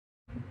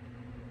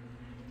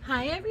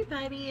Hi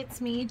everybody,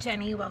 it's me,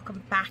 Jenny.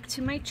 Welcome back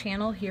to my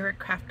channel here at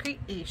Craft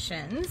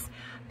Creations.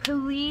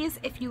 Please,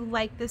 if you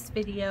like this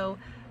video,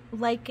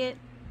 like it,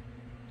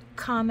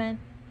 comment,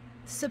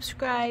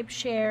 subscribe,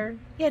 share,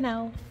 you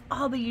know,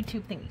 all the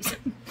YouTube thingies.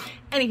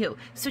 Anywho,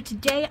 so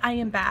today I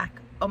am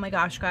back. Oh my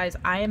gosh, guys,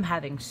 I am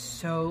having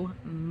so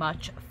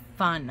much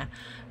fun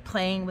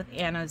playing with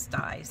Anna's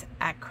dies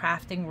at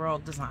Crafting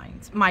World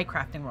Designs, My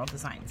Crafting World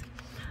Designs.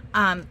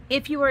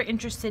 If you are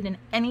interested in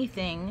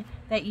anything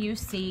that you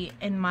see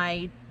in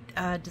my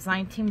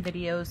design team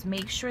videos,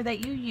 make sure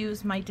that you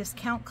use my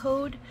discount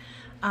code.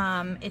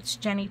 It's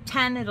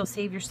Jennie10. It'll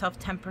save yourself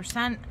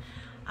 10%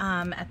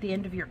 at the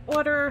end of your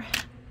order.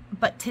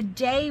 But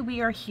today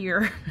we are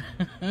here.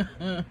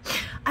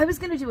 I was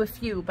going to do a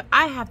few, but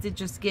I have to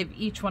just give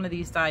each one of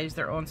these dies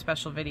their own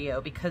special video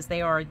because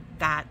they are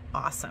that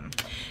awesome.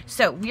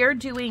 So we are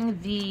doing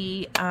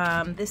the,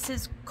 this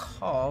is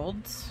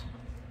called...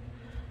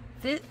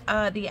 the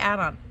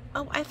add-on.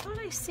 Oh, I thought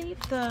I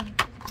saved the,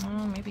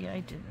 oh, maybe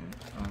I didn't.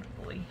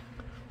 Oh boy.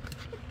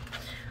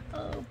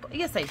 Oh,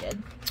 yes I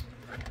did.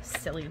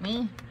 Silly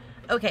me.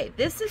 Okay,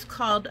 this is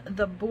called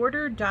the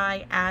Border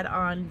Die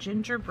Add-on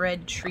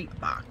Gingerbread Treat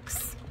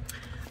Box.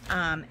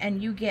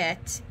 And you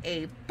get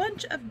a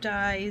bunch of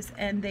dies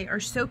and they are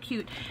so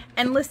cute.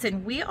 And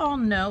listen, we all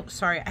know,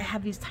 sorry, I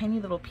have these tiny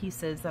little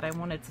pieces that I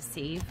wanted to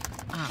save.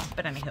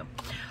 But anywho,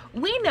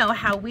 we know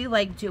how we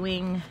like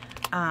doing,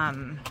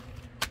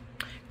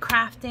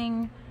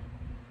 crafting,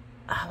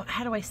 oh,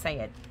 how do I say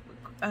it,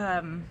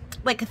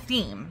 like a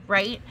theme,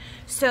 right?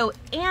 So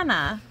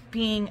Anna,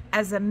 being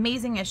as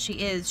amazing as she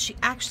is, she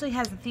actually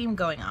has a theme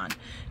going on.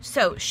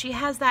 So she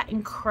has that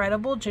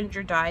incredible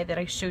ginger die that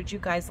I showed you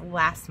guys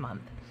last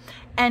month,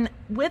 and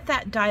with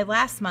that die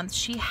last month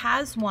she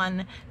has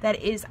one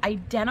that is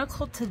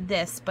identical to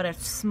this, but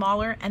it's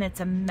smaller and it's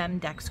a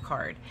Memdex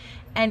card,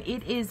 and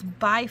it is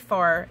by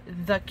far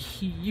the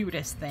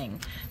cutest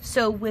thing.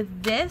 So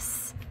with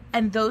this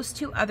and those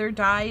two other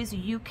dies,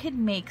 you could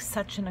make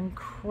such an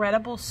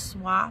incredible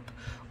swap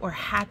or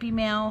happy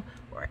mail,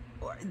 or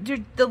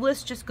the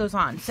list just goes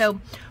on. So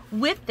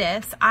with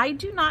this, I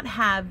do not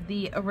have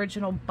the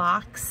original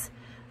box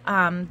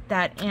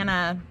that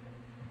Anna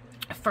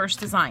first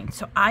designed.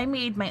 So I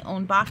made my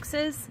own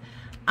boxes.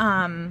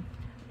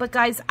 But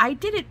guys, I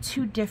did it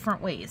two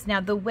different ways.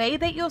 Now, the way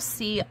that you'll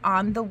see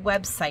on the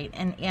website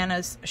in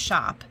Anna's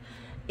shop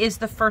is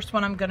the first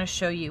one I'm going to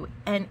show you,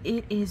 and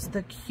it is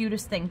the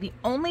cutest thing. The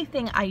only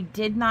thing I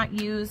did not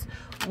use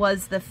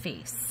was the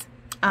face.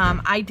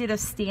 I did a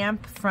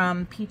stamp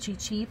from Peachy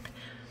Cheap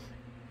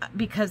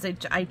because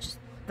I just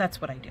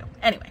that's what I do.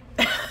 Anyway,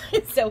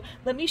 so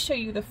let me show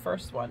you the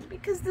first one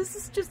because this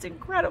is just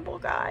incredible,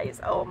 guys.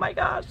 Oh my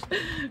gosh.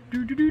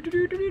 I'm going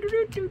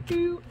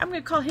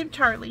to call him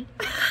Charlie.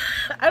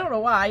 I don't know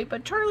why,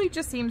 but Charlie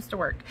just seems to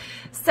work.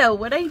 So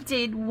what I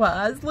did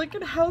was, look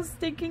at how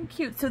stinking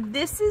cute. So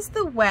this is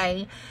the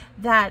way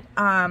that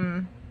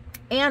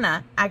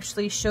Anna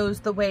actually shows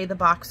the way the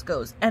box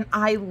goes, and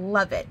I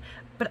love it.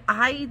 But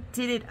I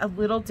did it a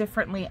little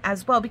differently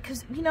as well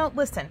because, you know,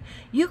 listen,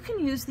 you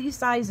can use these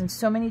dies in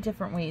so many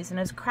different ways, and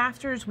as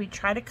crafters we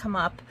try to come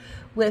up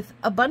with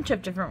a bunch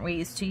of different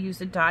ways to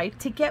use a die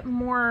to get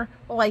more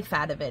life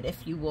out of it,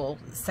 if you will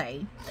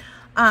say.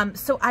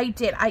 So I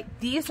did,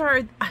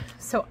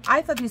 so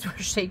I thought these were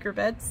shaker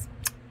beds.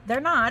 They're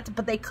not,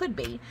 but they could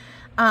be.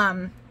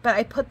 But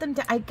I put them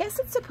down. I guess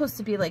it's supposed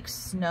to be like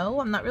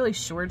snow. I'm not really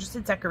sure, just a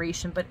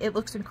decoration, but it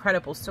looks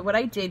incredible. So what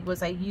I did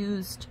was I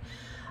used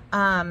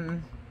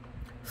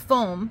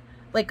foam,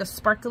 like a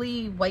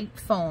sparkly white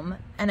foam,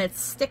 and it's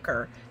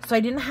sticker. So I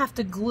didn't have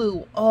to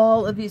glue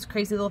all of these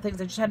crazy little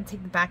things. I just had to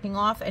take the backing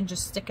off and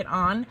just stick it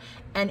on.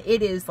 And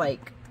it is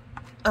like,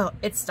 oh,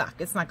 it's stuck.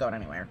 It's not going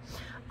anywhere.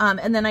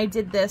 And then I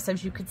did this,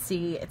 as you could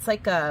see, it's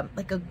like a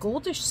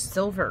goldish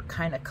silver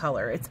kind of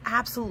color. It's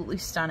absolutely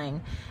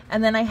stunning.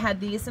 And then I had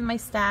these in my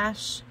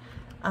stash.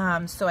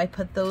 So I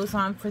put those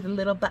on for the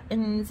little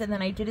buttons, and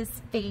then I did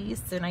his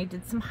face, and I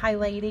did some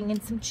highlighting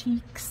and some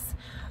cheeks.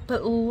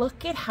 But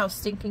look at how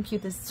stinking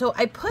cute this is. So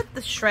I put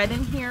the shred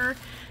in here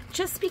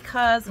just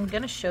because I'm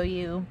going to show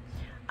you.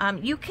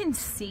 You can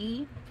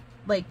see,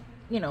 like,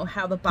 you know,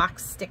 how the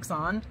box sticks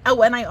on.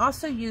 Oh, and I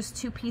also used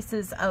 2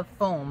 pieces of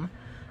foam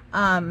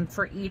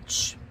for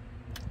each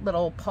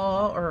little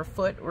paw or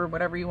foot or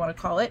whatever you want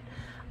to call it.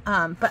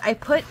 But I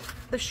put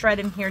the shred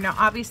in here. Now,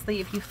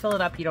 obviously, if you fill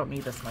it up, you don't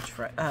need this much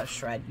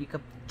shred. You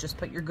could just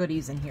put your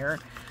goodies in here.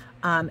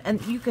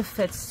 And you could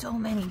fit so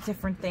many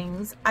different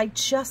things. I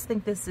just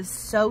think this is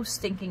so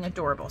stinking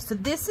adorable. So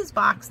this is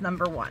box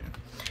number 1.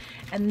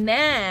 And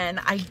then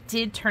I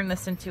did turn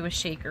this into a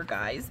shaker,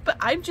 guys. But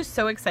I'm just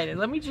so excited.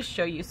 Let me just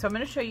show you. So I'm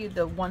going to show you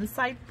the one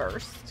side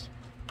first.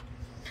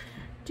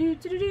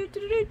 Look at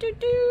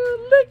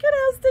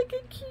how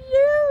stinking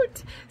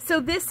cute. So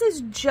this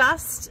is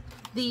just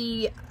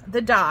the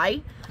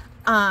die.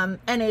 And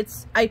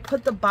I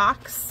put the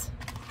box,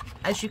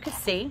 as you can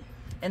see,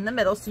 in the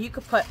middle, so you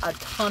could put a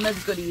ton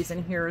of goodies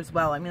in here as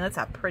well. I mean, that's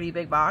a pretty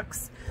big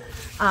box.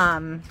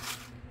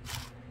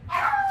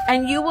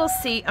 And you will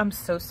see, I'm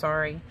so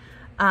sorry.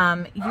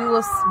 You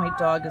will, my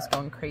dog is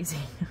going crazy.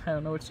 I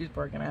don't know what she's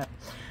barking at.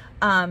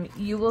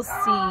 You will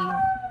see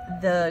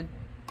the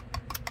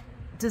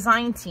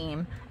design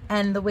team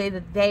and the way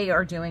that they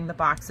are doing the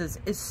boxes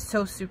is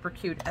so super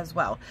cute as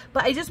well.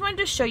 But I just wanted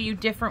to show you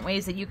different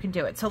ways that you can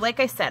do it. So like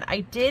I said,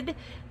 I did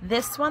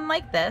this one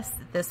like this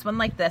one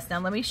like this. Now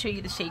let me show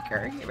you the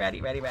shaker. You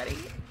ready, ready, ready?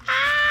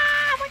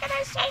 Ah, look at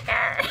this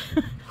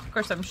shaker. Of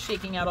course, I'm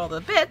shaking out all the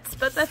bits,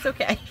 but that's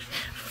okay.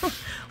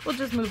 We'll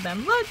just move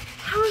them. Look,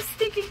 how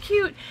stinking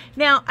cute.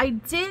 Now, I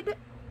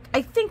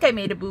think I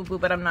made a boo-boo,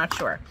 but I'm not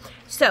sure.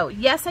 So,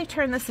 yes, I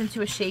turned this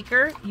into a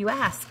shaker. You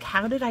ask,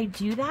 how did I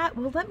do that?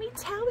 Well, let me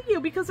tell you,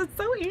 because it's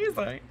so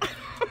easy.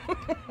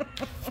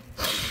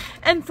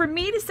 And for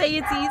me to say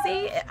it's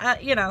easy,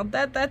 you know,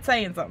 that's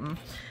saying something.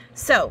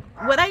 So,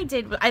 what I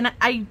did, and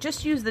I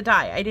just used the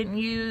die. I didn't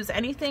use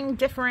anything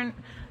different.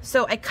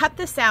 So, I cut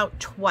this out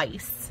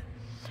twice.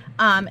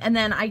 And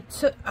then I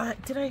took,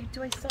 do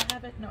I still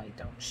have it? No, I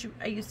don't. Shoot,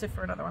 I used it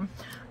for another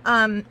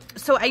one.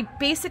 So I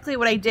basically,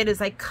 what I did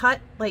is I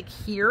cut like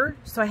here.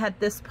 So I had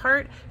this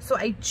part. So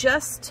I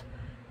just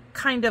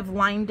kind of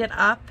lined it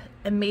up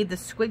and made the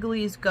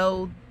squigglies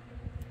go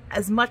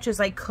as much as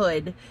I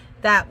could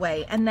that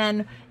way. And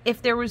then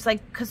if there was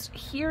like, cause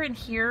here and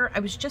here, I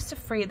was just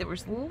afraid there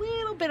was a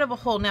little bit of a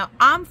hole. Now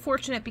I'm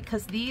fortunate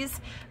because these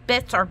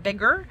bits are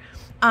bigger.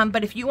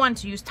 But if you want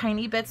to use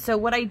tiny bits, so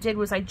what I did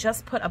was I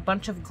just put a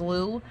bunch of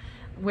glue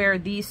where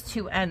these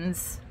two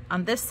ends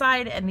on this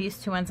side and these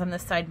two ends on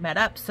this side met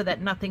up so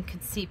that nothing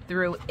could seep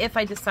through if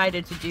I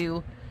decided to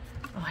do,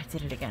 oh, I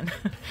did it again.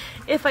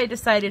 If I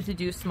decided to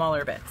do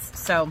smaller bits.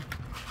 So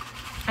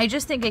I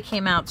just think it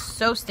came out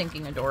so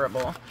stinking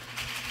adorable.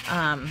 There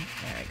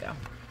I go.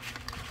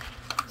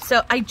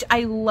 So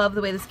I love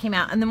the way this came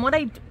out. And then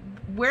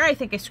where I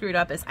think I screwed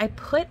up is I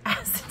put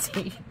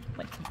acetate,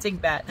 like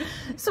dig that.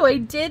 So I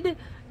did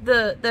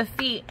the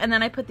feet and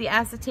then I put the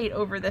acetate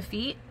over the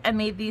feet and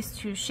made these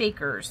two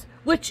shakers,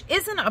 which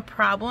isn't a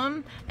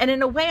problem. And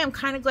in a way, I'm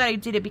kind of glad I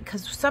did it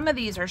because some of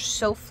these are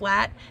so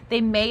flat, they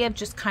may have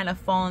just kind of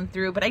fallen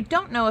through, but I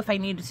don't know if I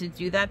needed to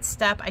do that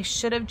step. I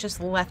should have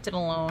just left it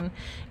alone.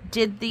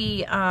 Did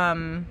the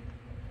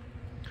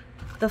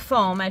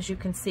foam, as you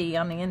can see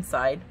on the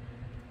inside.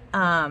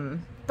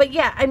 But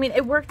yeah, I mean,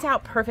 it worked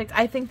out perfect.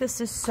 I think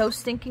this is so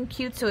stinking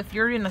cute. So if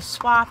you're in a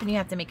swap and you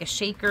have to make a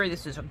shaker,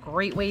 this is a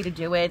great way to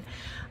do it.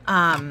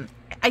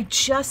 I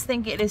just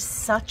think it is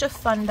such a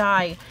fun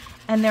die.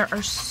 And there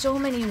are so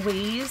many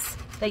ways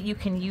that you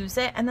can use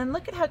it. And then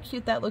look at how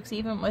cute that looks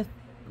even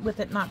with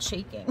it not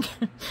shaking.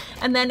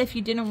 And then if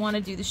you didn't want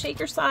to do the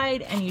shaker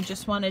side and you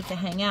just wanted to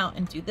hang out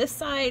and do this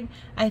side,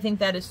 I think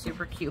that is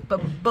super cute.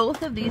 But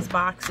both of these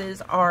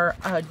boxes are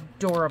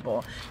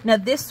adorable. Now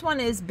this one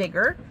is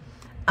bigger.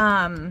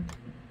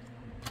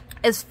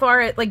 As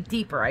far as like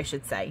deeper, I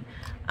should say.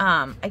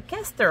 I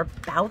guess they're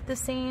about the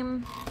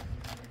same.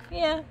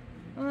 Yeah.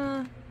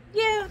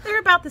 Yeah, they're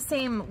about the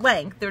same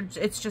length.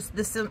 It's just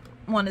this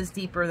one is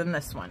deeper than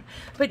this one.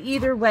 But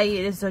either way,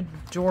 it is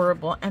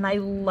adorable and I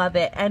love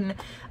it. And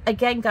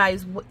again,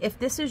 guys, if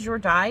this is your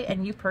die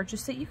and you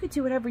purchase it, you could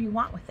do whatever you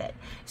want with it.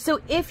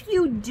 So if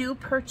you do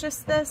purchase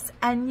this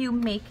and you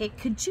make it,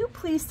 could you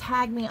please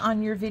tag me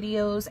on your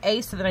videos,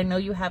 so that I know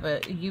you have a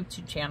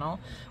YouTube channel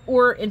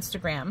or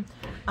Instagram,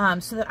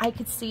 so that I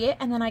could see it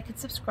and then I could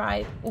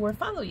subscribe or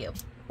follow you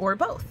or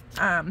both.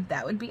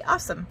 That would be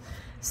awesome.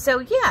 So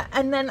yeah,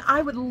 and then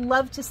I would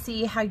love to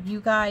see how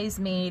you guys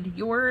made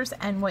yours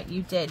and what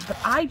you did. But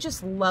I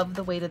just love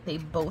the way that they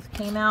both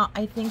came out.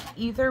 I think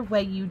either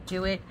way you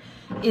do it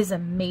is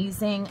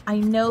amazing. I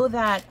know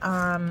that,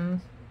 I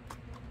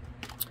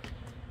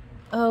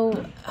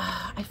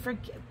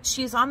forget,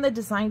 she's on the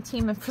design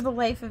team and for the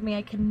life of me,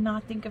 I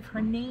cannot think of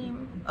her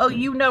name. Oh,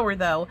 you know her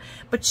though.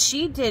 But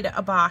she did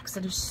a box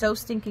that is so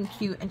stinking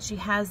cute and she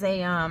has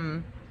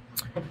a,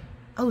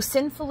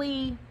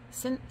 Sinfully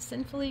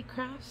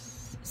Crafts?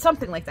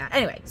 Something like that.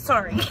 Anyway,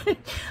 sorry.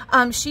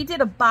 She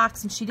did a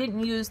box and she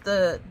didn't use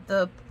the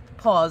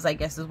paws, I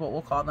guess is what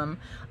we'll call them.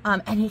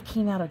 And it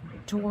came out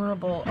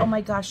adorable. Oh my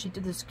gosh, she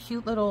did this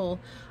cute little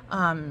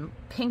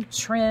pink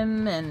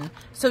trim. And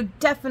so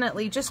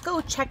definitely just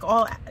go check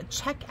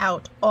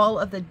out all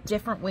of the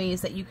different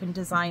ways that you can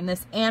design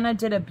this. Anna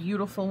did a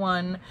beautiful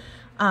one.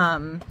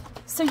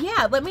 So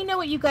yeah, let me know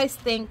what you guys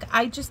think.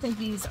 I just think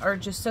these are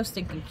just so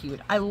stinking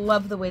cute. I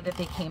love the way that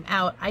they came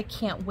out. I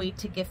can't wait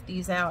to gift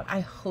these out. I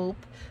hope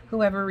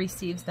whoever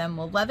receives them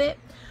will love it.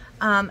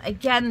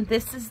 Again,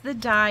 this is the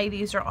die.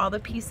 These are all the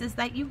pieces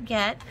that you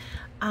get.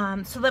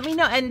 So let me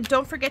know, and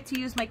don't forget to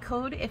use my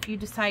code if you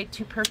decide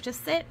to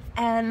purchase it,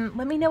 and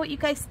let me know what you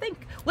guys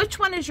think. Which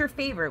one is your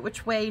favorite?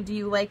 Which way do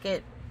you like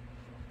it?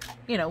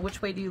 You know,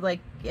 which way do you like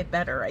it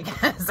better, I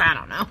guess? I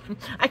don't know.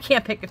 I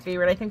can't pick a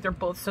favorite. I think they're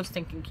both so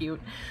stinking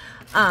cute.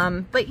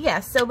 But yeah,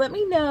 so let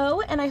me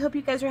know, and I hope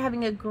you guys are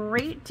having a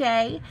great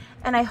day,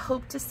 and I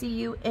hope to see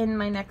you in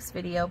my next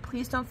video.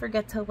 Please don't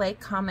forget to like,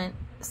 comment,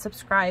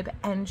 subscribe,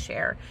 and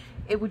share.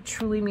 It would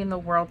truly mean the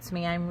world to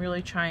me. I'm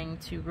really trying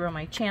to grow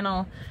my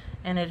channel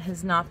and it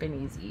has not been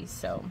easy.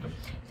 So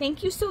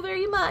thank you so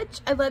very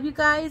much. I love you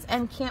guys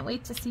and can't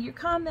wait to see your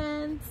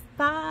comments.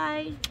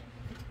 Bye.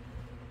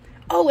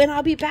 Oh, and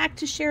I'll be back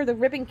to share the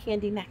ribbon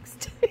candy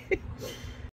next.